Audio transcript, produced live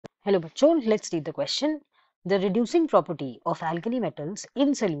Hello बच्चों, let's read the question. The reducing property of alkali metals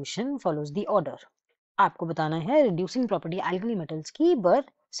in solution follows the order. आपको बताना है reducing property alkali metals की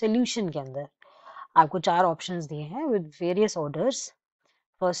but solution के अंदर. आपको चार options दिए हैं with various orders.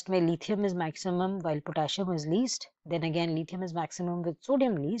 First में lithium is maximum while potassium is least. Then again lithium is maximum with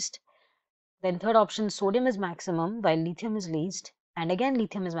sodium least. Then third option sodium is maximum while lithium is least. And again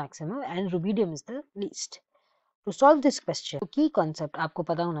lithium is maximum and rubidium is the least. To solve this question, तो key concept आपको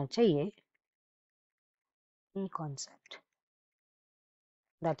पता होना चाहिए. Key concept,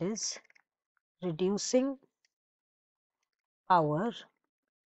 that is reducing power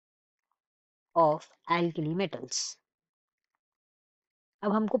of alkali metals.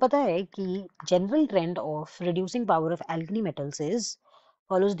 अब हमको पता है कि general trend of reducing power of alkali metals is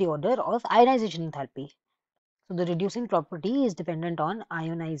follows the order of ionization enthalpy. So the reducing property is dependent on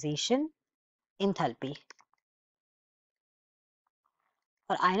ionization enthalpy.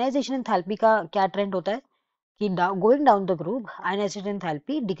 और ionization enthalpy का क्या trend होता है कि going down the group ionization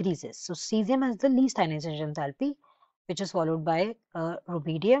enthalpy decreases. So cesium has the least ionization enthalpy, which is followed by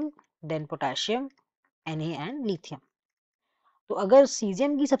rubidium, then potassium, Na and lithium. तो अगर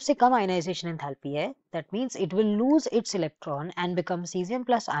cesium की सबसे कम ionization enthalpy है, that means it will lose its electron and become cesium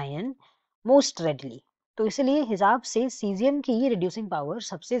plus ion most readily. तो इसलिए हिसाब से cesium की reducing power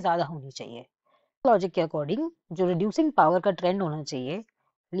सबसे ज़्यादा होनी चाहिए. लॉजिक के अकॉर्डिंग जो reducing power का ट्रेंड होना चाहिए,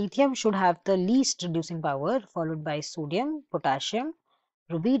 lithium should have the least reducing power followed by sodium, potassium,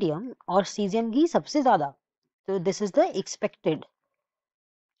 rubidium और cesium की सबसे ज़्यादा. So this is the expected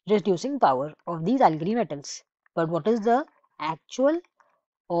reducing power of these alkali metals. But what is the actual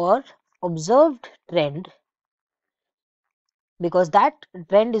or observed trend? Because that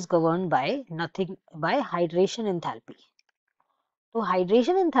trend is governed by nothing by hydration enthalpy. तो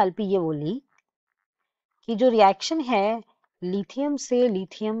hydration enthalpy ये बोली कि जो reaction है lithium से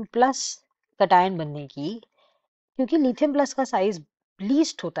lithium plus cation बनने की, क्योंकि लिथियम प्लस का साइज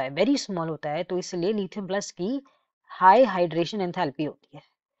लीस्ट होता है, वेरी स्मॉल होता है, तो इसलिए लिथियम प्लस की हाई हाइड्रेशन एंथैल्पी होती है.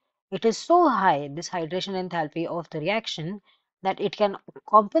 It is so high, this hydration enthalpy of the reaction, that it can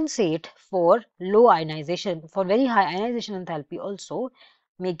compensate for low ionization, for very high ionization enthalpy also,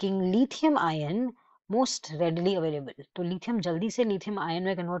 making lithium ion most readily available. तो lithium जल्दी से lithium ion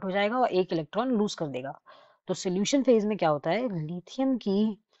में convert हो जाएगा और एक electron lose कर देगा. तो solution phase में क्या होता है, lithium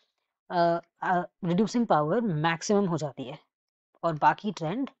की reducing power maximum हो जाती है और बाकी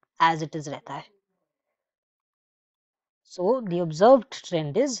trend as it is रहता है. So the observed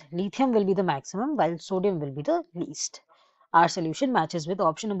trend is lithium will be the maximum while sodium will be the least. Our solution matches with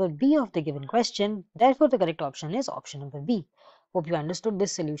option number B of the given question. Therefore, the correct option is option number B. Hope you understood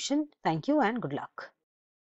this solution. Thank you and good luck.